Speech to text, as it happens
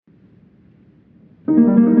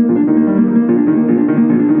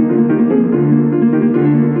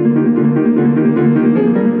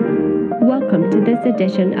Welcome to this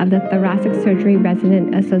edition of the Thoracic Surgery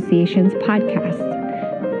Resident Association's podcast.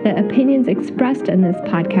 The opinions expressed in this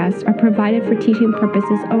podcast are provided for teaching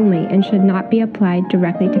purposes only and should not be applied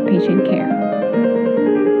directly to patient care.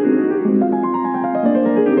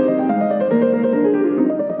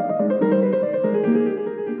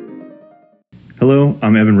 Hello,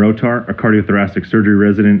 I'm Evan Rotar, a cardiothoracic surgery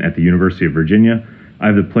resident at the University of Virginia. I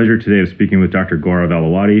have the pleasure today of speaking with Dr. Gaurav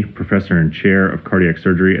Ahluwalia, Professor and Chair of Cardiac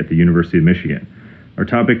Surgery at the University of Michigan. Our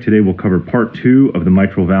topic today will cover part 2 of the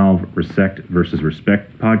mitral valve resect versus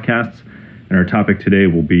respect podcasts, and our topic today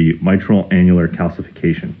will be mitral annular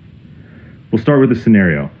calcification. We'll start with a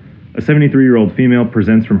scenario. A 73-year-old female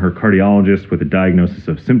presents from her cardiologist with a diagnosis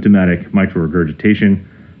of symptomatic mitral regurgitation,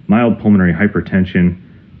 mild pulmonary hypertension,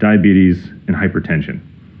 diabetes, and hypertension.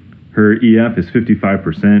 Her EF is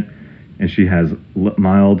 55%, and she has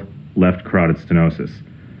mild left carotid stenosis.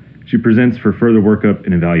 She presents for further workup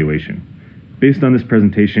and evaluation. Based on this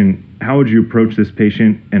presentation, how would you approach this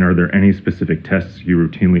patient, and are there any specific tests you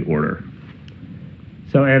routinely order?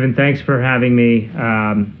 So Evan, thanks for having me.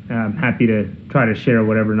 I'm happy to try to share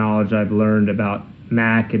whatever knowledge I've learned about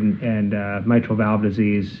MAC and mitral valve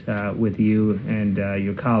disease with you and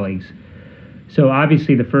your colleagues. So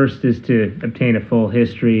obviously the first is to obtain a full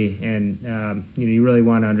history, and you really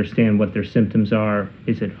want to understand what their symptoms are.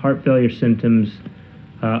 Is it heart failure symptoms,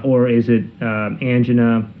 or is it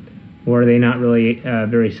angina, or are they not really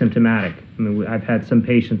very symptomatic? I mean, I've had some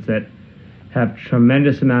patients that have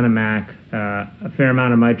tremendous amount of MAC, a fair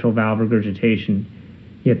amount of mitral valve regurgitation,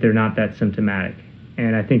 yet they're not that symptomatic.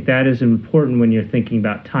 And I think that is important when you're thinking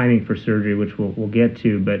about timing for surgery, which we'll get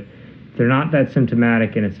to. But if they're not that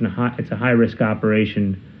symptomatic and it's a high-risk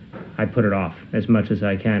operation, I put it off as much as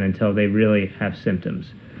I can until they really have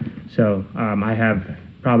symptoms. So I have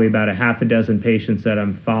probably about a half a dozen patients that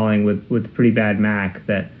I'm following with pretty bad MAC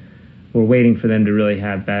that we're waiting for them to really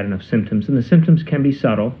have bad enough symptoms. And the symptoms can be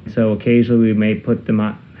subtle. So occasionally we may put them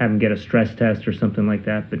on, have them get a stress test or something like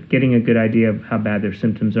that, but getting a good idea of how bad their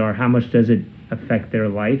symptoms are, how much does it affect their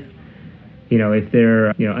life? If they're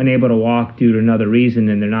unable to walk due to another reason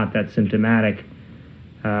and they're not that symptomatic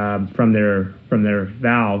from their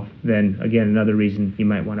valve, then again another reason you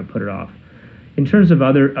might want to put it off. In terms of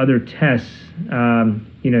other tests,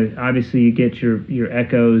 obviously you get your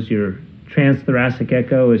echoes. Your transthoracic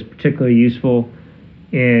echo is particularly useful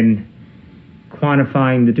in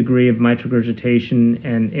quantifying the degree of mitral regurgitation,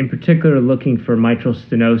 and in particular looking for mitral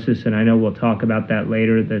stenosis, and I know we'll talk about that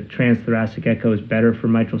later. The transthoracic echo is better for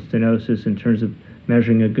mitral stenosis in terms of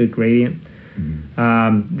measuring a good gradient.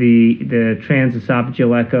 Mm-hmm. The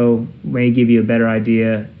transesophageal echo may give you a better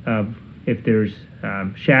idea of if there's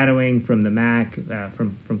shadowing from the MAC,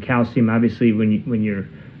 from calcium. Obviously, when you're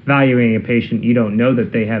evaluating a patient, you don't know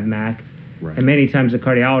that they have MAC, right. And many times the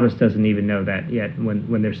cardiologist doesn't even know that yet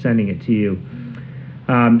when they're sending it to you.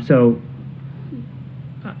 So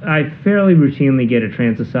I fairly routinely get a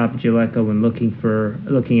transesophageal echo when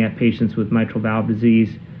looking at patients with mitral valve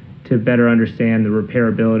disease to better understand the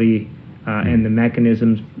repairability and the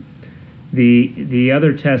mechanisms. The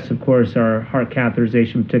other tests, of course, are heart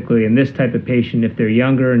catheterization, particularly in this type of patient. If they're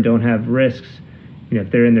younger and don't have risks,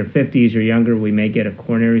 if they're in their 50s or younger, we may get a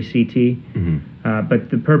coronary CT. Mm-hmm. But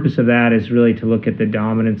the purpose of that is really to look at the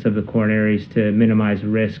dominance of the coronaries to minimize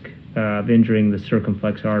risk of injuring the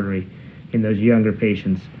circumflex artery in those younger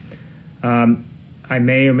patients. I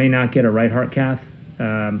may or may not get a right heart cath.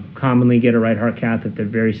 Commonly get a right heart cath if they're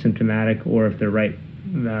very symptomatic or if their right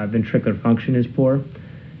ventricular function is poor.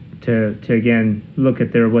 To again look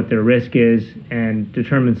at what their risk is and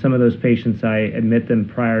determine some of those patients. I admit them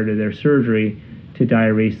prior to their surgery to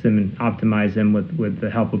diurese them and optimize them with the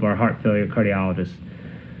help of our heart failure cardiologist.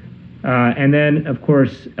 And then, of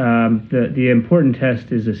course, the important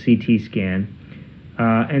test is a CT scan.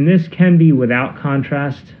 And this can be without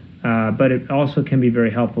contrast, but it also can be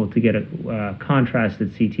very helpful to get a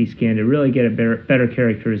contrasted CT scan to really get a better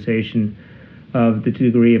characterization of the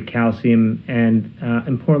degree of calcium and,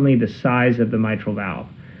 importantly, the size of the mitral valve.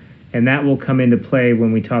 And that will come into play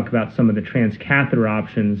when we talk about some of the transcatheter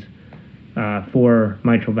options for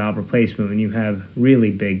mitral valve replacement when you have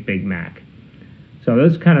really big MAC. So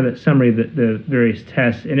those kind of the summary of the various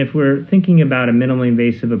tests. And if we're thinking about a minimally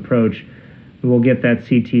invasive approach, we'll get that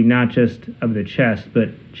CT not just of the chest, but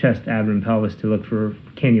chest, abdomen, pelvis to look for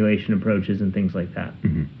cannulation approaches and things like that.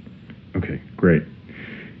 Mm-hmm. Okay, great.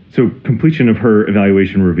 So completion of her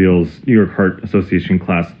evaluation reveals New York Heart Association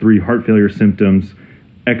Class 3 heart failure symptoms,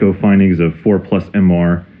 echo findings of 4+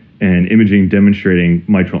 MR, and imaging demonstrating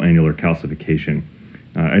mitral annular calcification.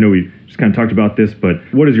 I know we just kind of talked about this, but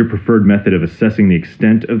what is your preferred method of assessing the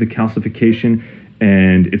extent of the calcification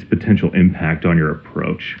and its potential impact on your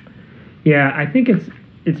approach? Yeah, I think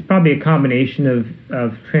it's probably a combination of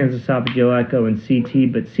transesophageal echo and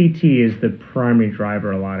CT, but CT is the primary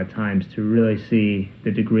driver a lot of times to really see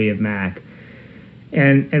the degree of MAC.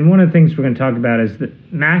 And one of the things we're going to talk about is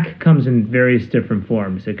that MAC comes in various different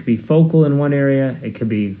forms. It could be focal in one area, it could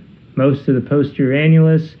be most of the posterior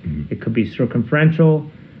annulus, it could be circumferential.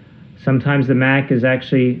 Sometimes the MAC is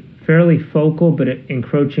actually fairly focal, but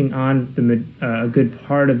encroaching on a good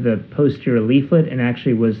part of the posterior leaflet, and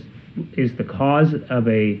actually is the cause of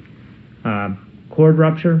a cord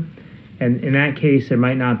rupture. And in that case, there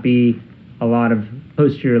might not be a lot of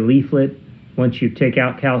posterior leaflet once you take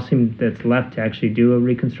out calcium that's left to actually do a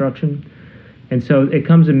reconstruction. And so it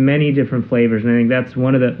comes in many different flavors, and I think that's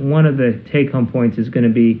one of the take-home points is going to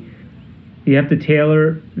be you have to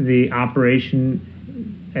tailor the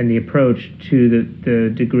operation and the approach to the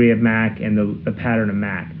degree of MAC and the pattern of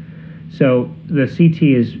MAC. So the CT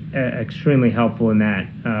is extremely helpful in that,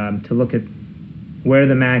 to look at where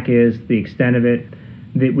the MAC is, the extent of it.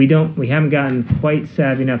 We haven't gotten quite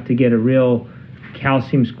savvy enough to get a real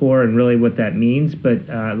calcium score and really what that means, but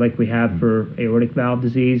like we have for aortic valve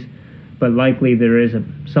disease, but likely there is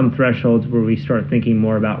some thresholds where we start thinking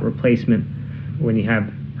more about replacement when you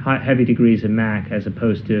have heavy degrees of MAC as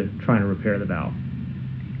opposed to trying to repair the valve.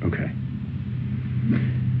 Okay.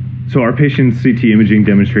 So our patient's CT imaging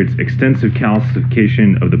demonstrates extensive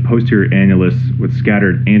calcification of the posterior annulus with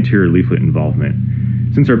scattered anterior leaflet involvement.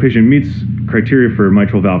 Since our patient meets criteria for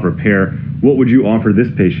mitral valve repair, what would you offer this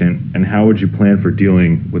patient, and how would you plan for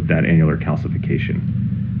dealing with that annular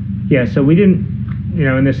calcification? Yeah, so we didn't,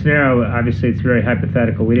 in this scenario, obviously it's very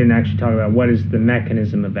hypothetical. We didn't actually talk about what is the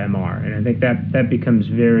mechanism of MR, and I think that becomes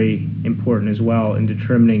very important as well in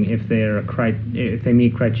determining if they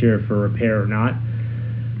meet criteria for repair or not.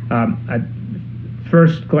 At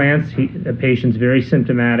first glance, the patient's very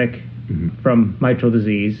symptomatic from mitral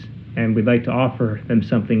disease, and we'd like to offer them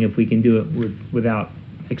something if we can do it without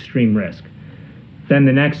extreme risk. Then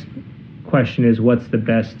the next question is, what's the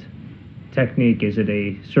best technique? Is it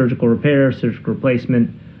a surgical repair, surgical replacement,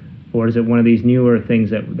 or is it one of these newer things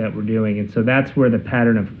that we're doing? And so that's where the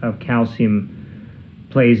pattern of calcium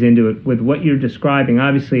plays into it. With what you're describing,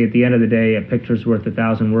 obviously at the end of the day, a picture's worth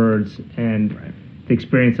 1,000 words, and the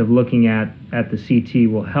experience of looking at the CT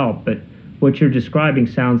will help, but what you're describing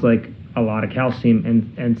sounds like a lot of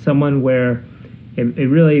calcium, and someone where it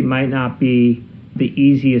really might not be the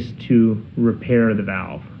easiest to repair the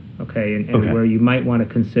valve, and where you might want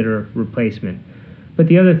to consider replacement. But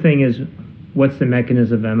the other thing is, what's the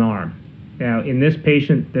mechanism of MR? Now, in this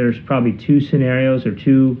patient, there's probably two scenarios or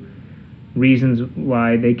two reasons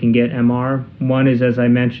why they can get MR. One is, as I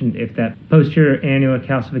mentioned, if that posterior annular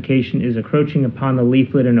calcification is encroaching upon the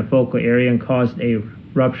leaflet in a focal area and caused a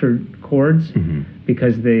ruptured cords,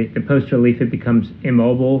 because the posterior leaflet becomes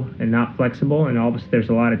immobile and not flexible, and all of a sudden there's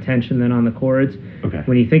a lot of tension then on the cords.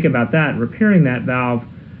 When you think about that, repairing that valve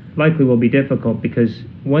likely will be difficult, because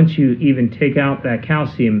once you even take out that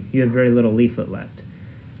calcium, you have very little leaflet left.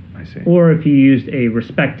 I see. Or if you used a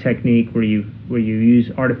respect technique where you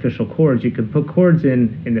use artificial cords, you could put cords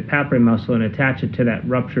in the papillary muscle and attach it to that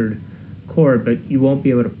ruptured cord, but you won't be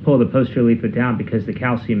able to pull the posterior leaflet down because the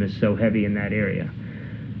calcium is so heavy in that area.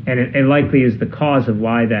 And it likely is the cause of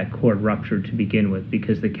why that cord ruptured to begin with,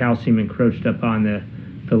 because the calcium encroached upon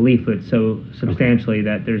the leaflet so substantially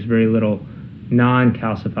that there's very little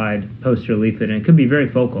non-calcified posterior leaflet, and it could be very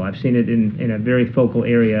focal. I've seen it in a very focal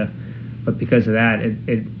area, but because of that,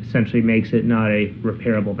 it essentially makes it not a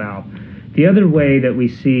repairable valve. The other way that we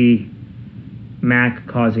see MAC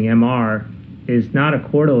causing MR is not a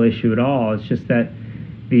chordal issue at all. It's just that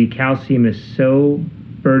the calcium is so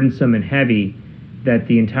burdensome and heavy that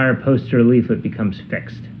the entire posterior leaflet becomes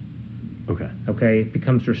fixed. It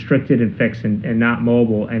becomes restricted and fixed and not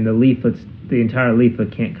mobile, and the entire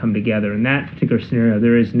leaflet can't come together. In that particular scenario,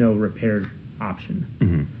 there is no repaired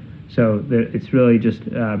option. So it's really just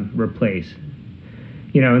replace.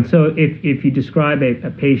 And so if you describe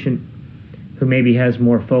a patient who maybe has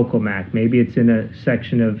more focal MAC, maybe it's in a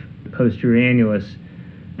section of posterior annulus,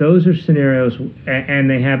 those are scenarios, and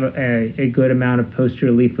they have a good amount of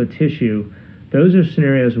posterior leaflet tissue. Those are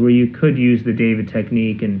scenarios where you could use the David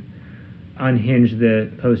technique and unhinge the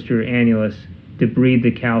posterior annulus, debride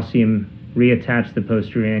the calcium, reattach the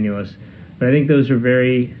posterior annulus. But I think those are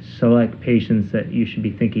very select patients that you should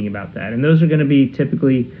be thinking about that. And those are going to be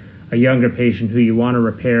typically a younger patient who you want to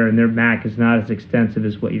repair, and their MAC is not as extensive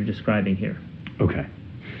as what you're describing here. Okay.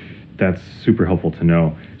 That's super helpful to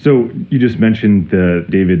know. So you just mentioned the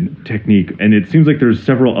David technique, and it seems like there's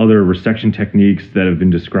several other resection techniques that have been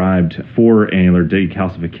described for annular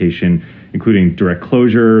decalcification, including direct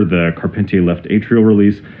closure, the Carpentier left atrial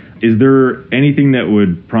release. Is there anything that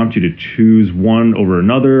would prompt you to choose one over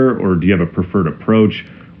another, or do you have a preferred approach?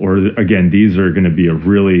 Or again, these are going to be a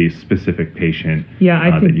really specific patient. Yeah,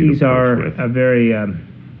 I think these are a very,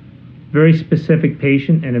 very specific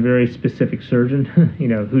patient and a very specific surgeon,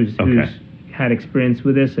 who's had experience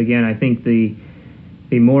with this. Again, I think the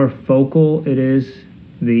more focal it is,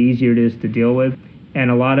 the easier it is to deal with. And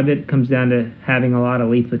a lot of it comes down to having a lot of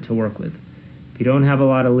leaflet to work with. If you don't have a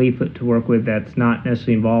lot of leaflet to work with that's not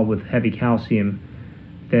necessarily involved with heavy calcium,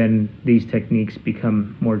 then these techniques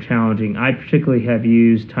become more challenging. I particularly have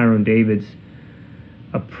used Tyrone David's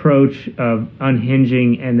approach of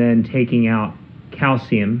unhinging and then taking out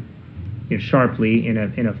calcium sharply in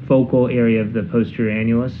a focal area of the posterior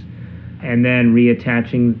annulus, and then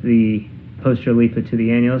reattaching the posterior leaflet to the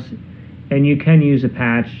annulus. And you can use a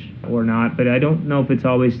patch or not, but I don't know if it's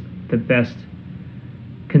always the best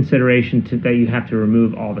consideration that you have to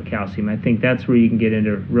remove all the calcium. I think that's where you can get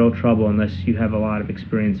into real trouble unless you have a lot of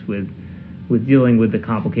experience with dealing with the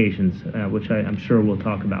complications, which I'm sure we'll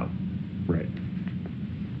talk about. Right.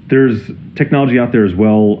 There's technology out there as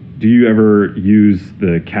well. Do you ever use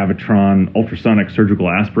the Cavitron ultrasonic surgical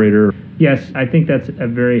aspirator? Yes, I think that's a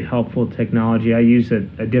very helpful technology. I use a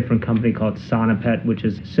different company called Sonopet, which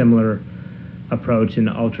is similar approach in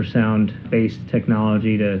ultrasound-based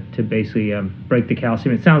technology to basically break the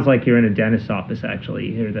calcium. It sounds like you're in a dentist's office, actually.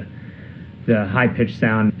 You hear the high-pitched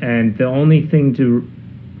sound. And the only thing to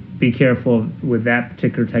be careful with that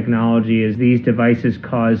particular technology is these devices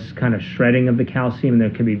cause kind of shredding of the calcium.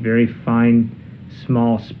 There can be very fine,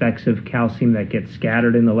 small specks of calcium that get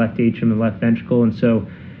scattered in the left atrium and left ventricle. And so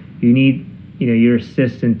you need your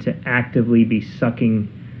assistant to actively be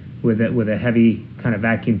sucking with a heavy kind of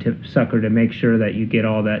vacuum tip sucker to make sure that you get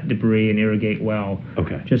all that debris and irrigate well.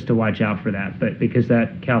 Okay. Just to watch out for that, but because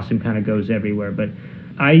that calcium kind of goes everywhere. But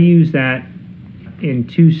I use that in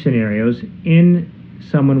two scenarios. In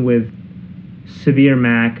someone with severe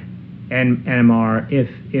MAC and NMR,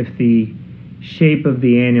 if the shape of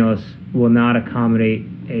the annulus will not accommodate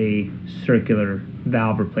a circular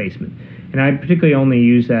valve replacement. And I particularly only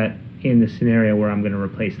use that in the scenario where I'm going to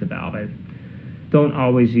replace the valve. I don't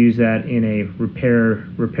always use that in a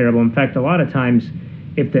repairable. In fact, a lot of times,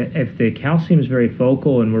 if the calcium is very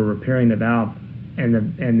focal and we're repairing the valve, and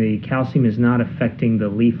the calcium is not affecting the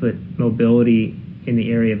leaflet mobility in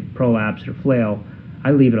the area of prolapse or flail,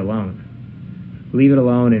 I leave it alone. Leave it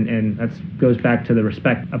alone, and that goes back to the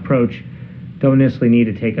respect approach. Don't necessarily need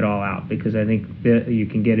to take it all out, because I think that you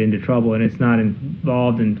can get into trouble, and it's not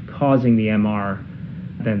involved in causing the MR,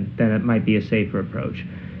 then it might be a safer approach.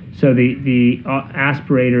 So the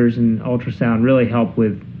aspirators and ultrasound really help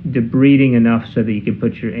with debriding enough so that you can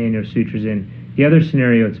put your annular sutures in. The other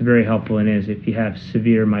scenario it's very helpful in is if you have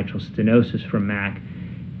severe mitral stenosis from MAC,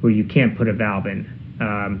 where you can't put a valve in.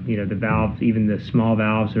 The valve, even the small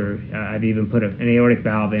valves, or I've even put an aortic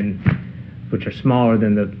valve in, which are smaller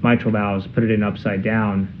than the mitral valves, put it in upside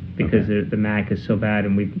down because the MAC is so bad,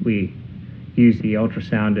 and we use the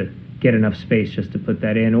ultrasound to get enough space just to put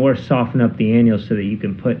that in, or soften up the annulus so that you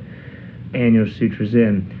can put annular sutures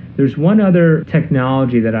in. There's one other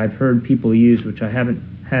technology that I've heard people use, which I haven't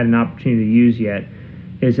had an opportunity to use yet,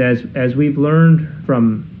 is as we've learned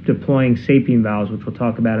from deploying sapien valves, which we'll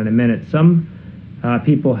talk about in a minute, some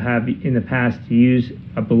people have in the past used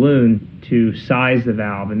a balloon to size the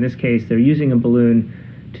valve. In this case, they're using a balloon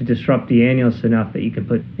to disrupt the annulus enough that you can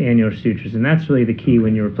put annular sutures. And that's really the key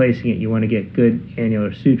when you're replacing it. You want to get good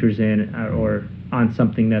annular sutures in or on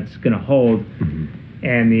something that's going to hold.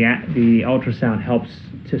 And the ultrasound helps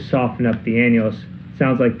to soften up the annulus. It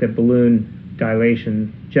sounds like the balloon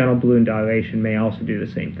dilation, gentle balloon dilation, may also do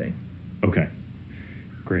the same thing. Okay,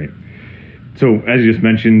 great. So as you just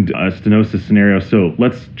mentioned, a stenosis scenario. So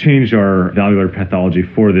let's change our valvular pathology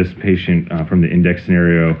for this patient from the index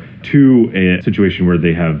scenario to a situation where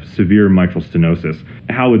they have severe mitral stenosis.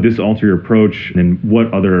 How would this alter your approach, and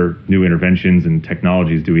what other new interventions and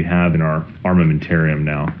technologies do we have in our armamentarium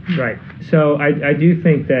now? Right. So I do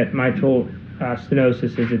think that mitral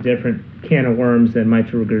stenosis is a different can of worms than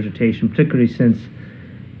mitral regurgitation, particularly since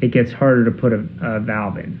it gets harder to put a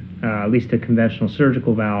valve in, at least a conventional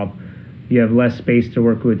surgical valve. You have less space to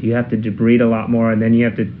work with. You have to debride a lot more, and then you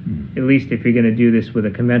have to, at least if you're going to do this with a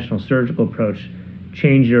conventional surgical approach,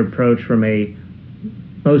 change your approach from a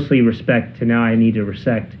mostly resect to now I need to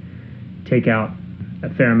resect, take out a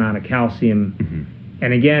fair amount of calcium,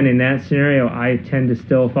 And again, in that scenario, I tend to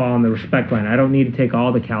still fall on the respect line. I don't need to take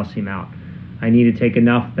all the calcium out. I need to take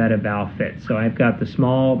enough that a valve fits. So I've got the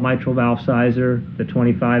small mitral valve sizer, the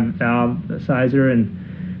 25 valve sizer,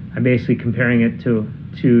 and I'm basically comparing it to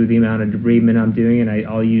the amount of debridement I'm doing, and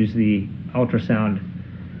I'll use the ultrasound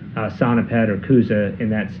Sonopet or CUSA in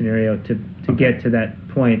that scenario to get to that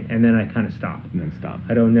point, and then I kind of stop. And then stop.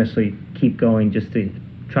 I don't necessarily keep going just to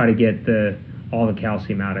try to get all the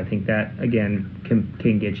calcium out. I think that, again,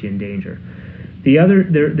 can get you in danger. The other,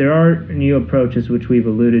 there are new approaches which we've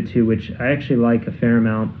alluded to, which I actually like a fair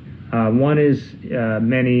amount. One is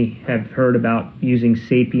many have heard about using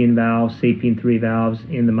SAPIEN valves, SAPIEN 3 valves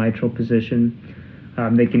in the mitral position.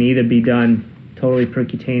 They can either be done totally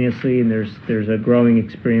percutaneously, and there's a growing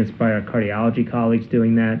experience by our cardiology colleagues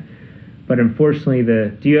doing that. But unfortunately,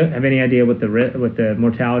 do you have any idea what the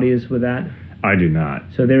mortality is with that? I do not.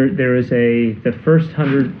 So there is the first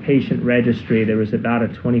 100 patient registry, there was about a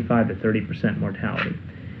 25 to 30% mortality.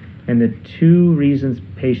 And the two reasons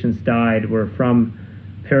patients died were from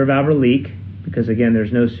paravalvular leak, because again,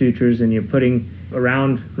 there's no sutures and you're putting a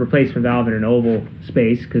round replacement valve in an oval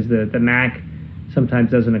space because the MAC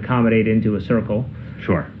sometimes doesn't accommodate into a circle.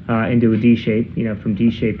 Sure. Into a D shape, from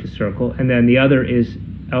D shape to circle. And then the other is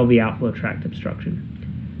LV outflow tract obstruction.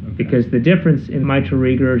 Because the difference in mitral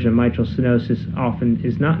regurg and mitral stenosis often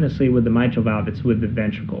is not necessarily with the mitral valve, it's with the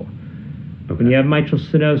ventricle. Okay. When you have mitral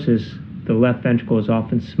stenosis, the left ventricle is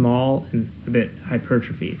often small and a bit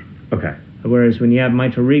hypertrophied. Okay. Whereas when you have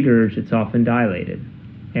mitral regurg, it's often dilated.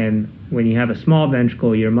 And when you have a small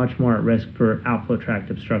ventricle, you're much more at risk for outflow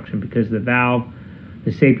tract obstruction because the valve,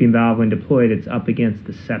 the SAPIEN valve, when deployed, it's up against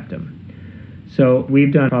the septum. So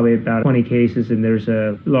we've done probably about 20 cases, and there's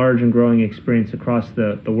a large and growing experience across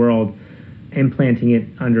the world implanting it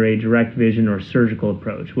under a direct vision or surgical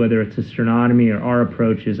approach, whether it's a sternotomy or our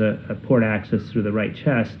approach is a port access through the right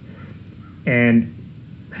chest.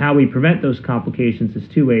 And how we prevent those complications is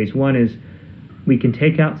two ways. One is we can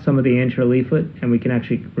take out some of the anterior leaflet, and we can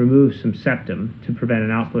actually remove some septum to prevent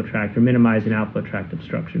an outflow tract or minimize an outflow tract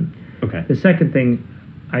obstruction. Okay. The second thing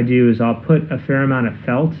I do is I'll put a fair amount of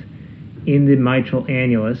felt in the mitral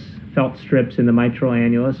annulus, felt strips in the mitral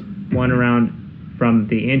annulus, one around from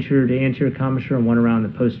the anterior to anterior commissure and one around the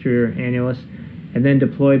posterior annulus, and then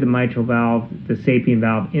deploy the mitral valve, the SAPIEN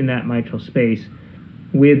valve, in that mitral space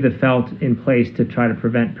with the felt in place to try to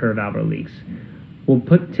prevent paravalvular leaks. We'll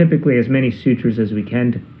put typically as many sutures as we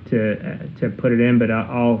can to put it in, but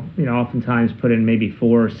I'll oftentimes put in maybe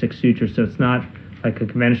 4 or 6 sutures, so it's not like a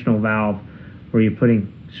conventional valve where you're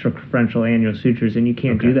putting circumferential annual sutures, and you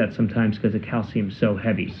can't do that sometimes because the calcium's so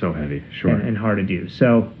heavy. So heavy, sure. And hard to do.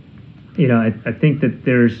 So, I think that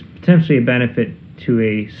there's potentially a benefit to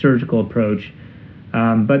a surgical approach,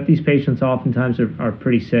 but these patients oftentimes are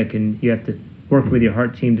pretty sick, and you have to work with your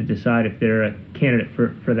heart team to decide if they're a candidate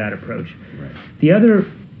for that approach. Right. The other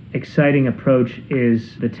exciting approach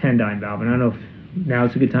is the Tendyne valve, and I don't know if now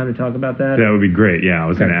it's a good time to talk about that. That would be great. Yeah, I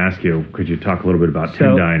was going to ask you, could you talk a little bit about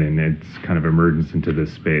Tendyne and its kind of emergence into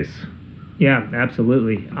this space? Yeah,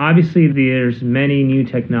 absolutely. Obviously, there's many new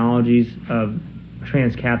technologies of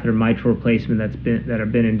transcatheter mitral replacement that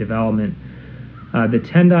have been in development. The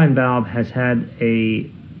Tendyne valve has had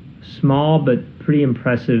a small but pretty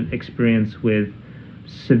impressive experience with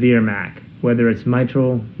severe MAC, whether it's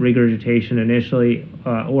mitral regurgitation initially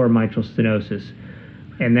or mitral stenosis.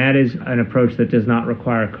 And that is an approach that does not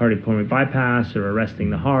require cardiopulmonary bypass or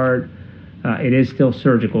arresting the heart. It is still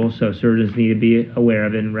surgical, so surgeons need to be aware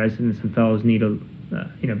of it, and residents and fellows need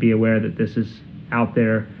to be aware that this is out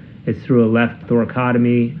there. It's through a left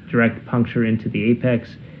thoracotomy, direct puncture into the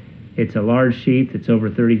apex. It's a large sheath. It's over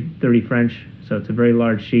 30 French, so it's a very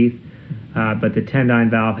large sheath. But the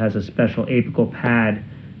Tendyne valve has a special apical pad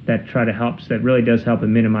that really does help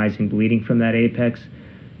in minimizing bleeding from that apex.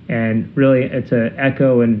 And really, it's an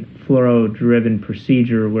echo and fluoro-driven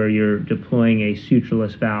procedure where you're deploying a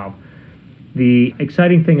sutureless valve. The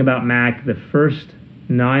exciting thing about MAC, the first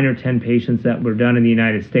 9 or 10 patients that were done in the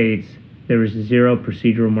United States, there was 0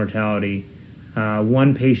 procedural mortality.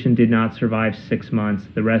 1 patient did not survive 6 months.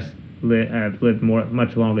 The rest have lived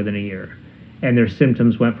much longer than a year. And their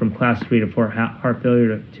symptoms went from class 3 to 4 heart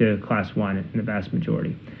failure to class 1 in the vast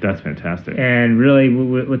majority. That's fantastic. And really,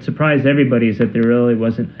 what surprised everybody is that there really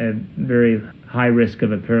wasn't a very high risk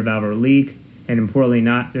of a paravalvular leak, and importantly,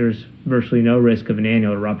 there's virtually no risk of an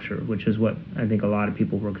annular rupture, which is what I think a lot of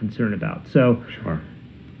people were concerned about. So sure.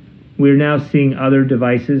 We're now seeing other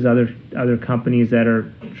devices, other companies that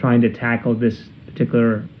are trying to tackle this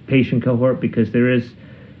particular patient cohort because there is,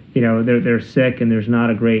 they're sick and there's not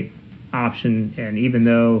a great option. And even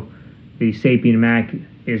though the SAPIEN MAC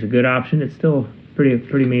is a good option, it's still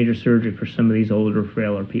pretty major surgery for some of these older,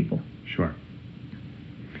 frailer people. Sure.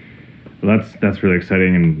 Well, that's really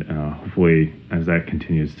exciting, and hopefully, as that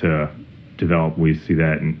continues to develop, we see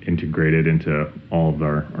that integrated into all of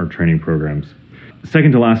our training programs.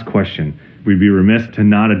 Second to last question. We'd be remiss to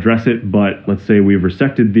not address it, but let's say we've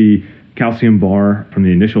resected the calcium bar from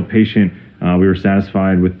the initial patient. We were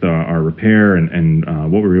satisfied with our repair and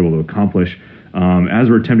what we were able to accomplish. As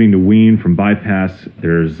we're attempting to wean from bypass,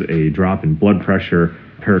 there's a drop in blood pressure.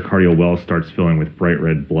 Pericardial well starts filling with bright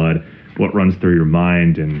red blood. What runs through your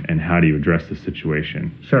mind, and how do you address the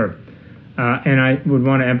situation? Sure. And I would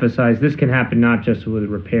want to emphasize this can happen not just with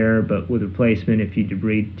repair, but with replacement if you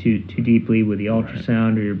debride too deeply with the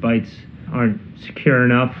ultrasound or your bites aren't secure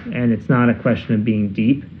enough, and it's not a question of being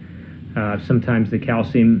deep. Sometimes the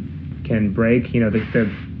calcium can break.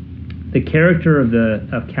 The character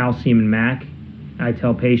of calcium and MAC, I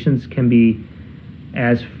tell patients, can be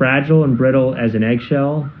as fragile and brittle as an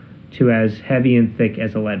eggshell to as heavy and thick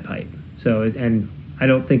as a lead pipe. So, and I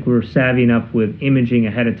don't think we're savvy enough with imaging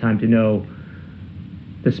ahead of time to know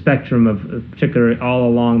the spectrum of particularly all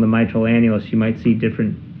along the mitral annulus. You might see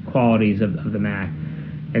different qualities of the MAC.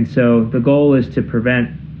 And so the goal is to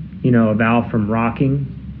prevent, a valve from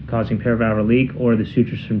rocking, causing paravalvular leak, or the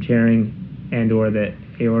sutures from tearing, and or the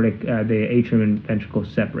aortic, the atrium and ventricle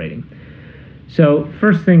separating. So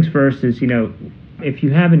first things first is, if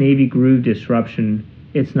you have an AV groove disruption,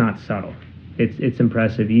 it's not subtle. It's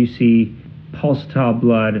impressive. You see pulsatile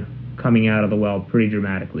blood coming out of the well pretty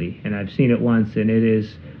dramatically, and I've seen it once, and it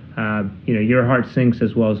is, your heart sinks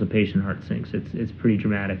as well as the patient heart sinks. It's pretty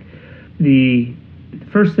dramatic. The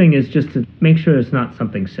first thing is just to make sure it's not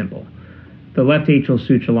something simple. The left atrial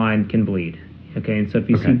suture line can bleed, okay, and so if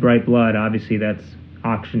you see bright blood, obviously that's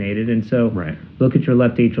oxygenated, and so look at your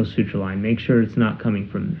left atrial suture line. Make sure it's not coming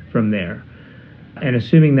from there. And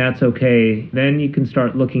assuming that's okay, then you can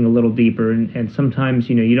start looking a little deeper. And sometimes,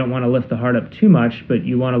 you don't want to lift the heart up too much, but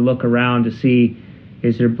you want to look around to see,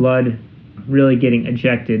 is there blood really getting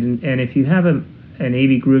ejected? And if you have an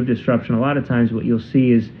AV groove disruption, a lot of times what you'll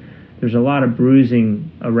see is there's a lot of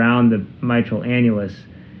bruising around the mitral annulus,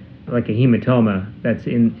 like a hematoma that's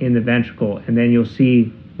in the ventricle. And then you'll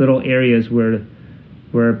see little areas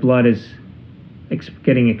where blood is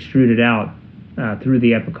getting extruded out through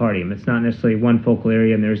the epicardium. It's not necessarily one focal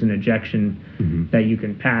area and there's an ejection that you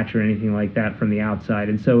can patch or anything like that from the outside.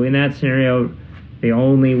 And so in that scenario, the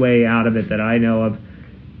only way out of it that I know of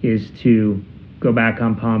is to go back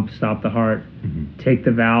on pump, stop the heart, take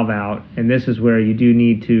the valve out, and this is where you do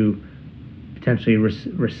need to potentially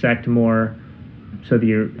resect more so that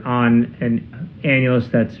you're on an annulus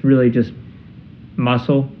that's really just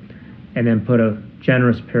muscle, and then put a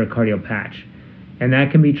generous pericardial patch. And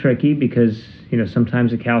that can be tricky because,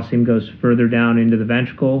 sometimes the calcium goes further down into the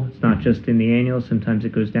ventricle. It's not just in the annulus. Sometimes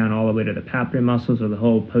it goes down all the way to the papillary muscles or the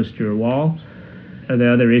whole posterior wall. Or the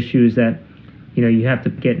other issue is that, you have to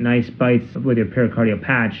get nice bites with your pericardial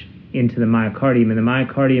patch into the myocardium. And the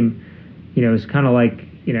myocardium, is kind of like,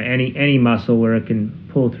 any muscle where it can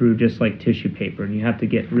pull through just like tissue paper. And you have to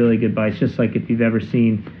get really good bites, just like if you've ever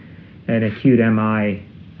seen an acute MI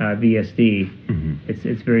VSD.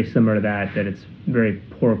 It's very similar to that it's very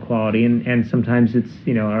poor quality, and sometimes it's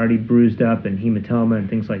already bruised up and hematoma and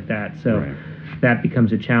things like that, so that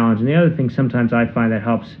becomes a challenge. And the other thing sometimes I find that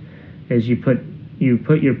helps is you put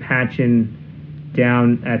your patch in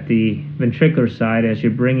down at the ventricular side. As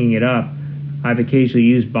you're bringing it up, I've occasionally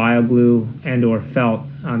used BioGlue and or felt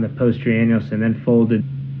on the posterior annulus and then folded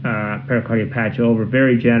pericardial patch over,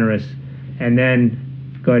 very generous, and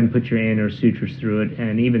then go ahead and put your annular sutures through it,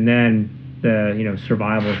 and even then, the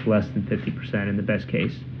survival is less than 50% in the best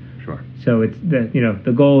case. Sure. So it's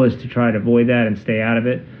the goal is to try to avoid that and stay out of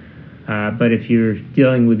it. But if you're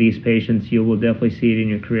dealing with these patients, you will definitely see it in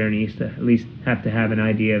your career, and you used to at least have to have an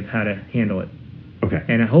idea of how to handle it. Okay.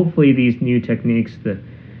 And hopefully these new techniques, the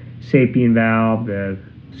SAPIEN valve, the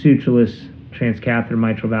sutureless transcatheter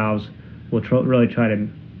mitral valves, will really try to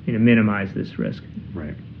minimize this risk.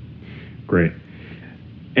 Right. Great.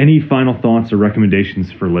 Any final thoughts or recommendations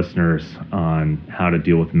for listeners on how to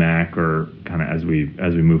deal with MAC, or kind of as we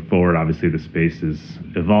move forward? Obviously, the space is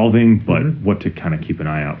evolving, but what to kind of keep an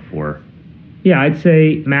eye out for? Yeah, I'd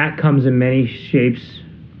say MAC comes in many shapes,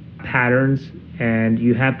 patterns, and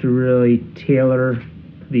you have to really tailor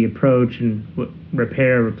the approach and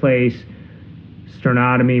repair, replace,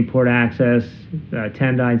 sternotomy, port access,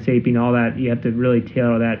 Tendyne, SAPIEN, all that. You have to really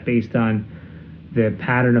tailor that based on the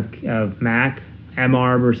pattern of MAC.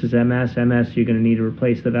 MR versus MS. MS, you're going to need to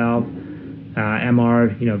replace the valve.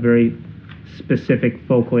 MR, very specific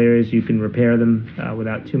focal areas, you can repair them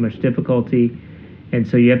without too much difficulty. And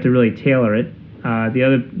so you have to really tailor it.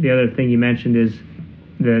 The other thing you mentioned is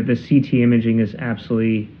the CT imaging is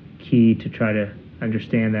absolutely key to try to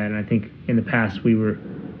understand that. And I think in the past we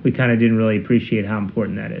kind of didn't really appreciate how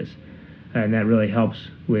important that is, and that really helps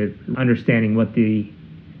with understanding what the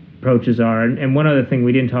approaches are. And one other thing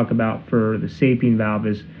we didn't talk about for the SAPIEN valve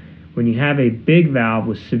is when you have a big valve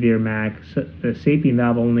with severe MAC, the SAPIEN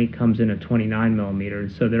valve only comes in a 29 millimeter.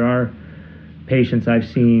 So there are patients I've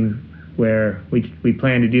seen where we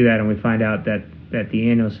plan to do that and we find out that the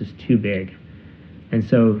annulus is too big. And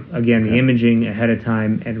so, again, the imaging ahead of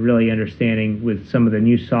time and really understanding with some of the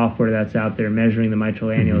new software that's out there, measuring the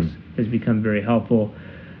mitral annulus has become very helpful.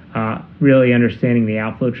 Really understanding the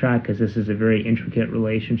outflow tract, because this is a very intricate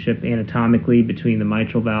relationship anatomically between the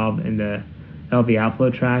mitral valve and the LV outflow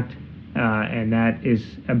tract. And that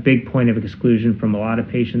is a big point of exclusion from a lot of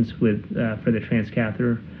patients with for the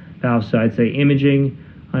transcatheter valve. So I'd say imaging,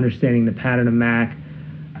 understanding the pattern of MAC,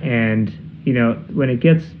 and when it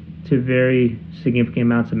gets to very significant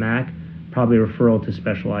amounts of MAC, probably referral to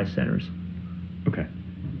specialized centers. Okay,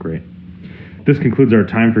 great. This concludes our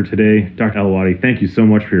time for today. Dr. Alawati, thank you so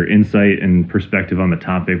much for your insight and perspective on the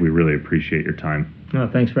topic. We really appreciate your time. Oh,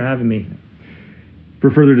 thanks for having me.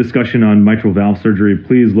 For further discussion on mitral valve surgery,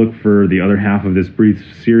 please look for the other half of this brief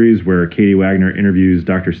series where Katie Wagner interviews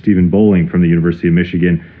Dr. Stephen Bowling from the University of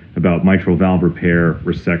Michigan about mitral valve repair,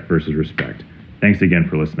 resect versus respect. Thanks again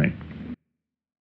for listening.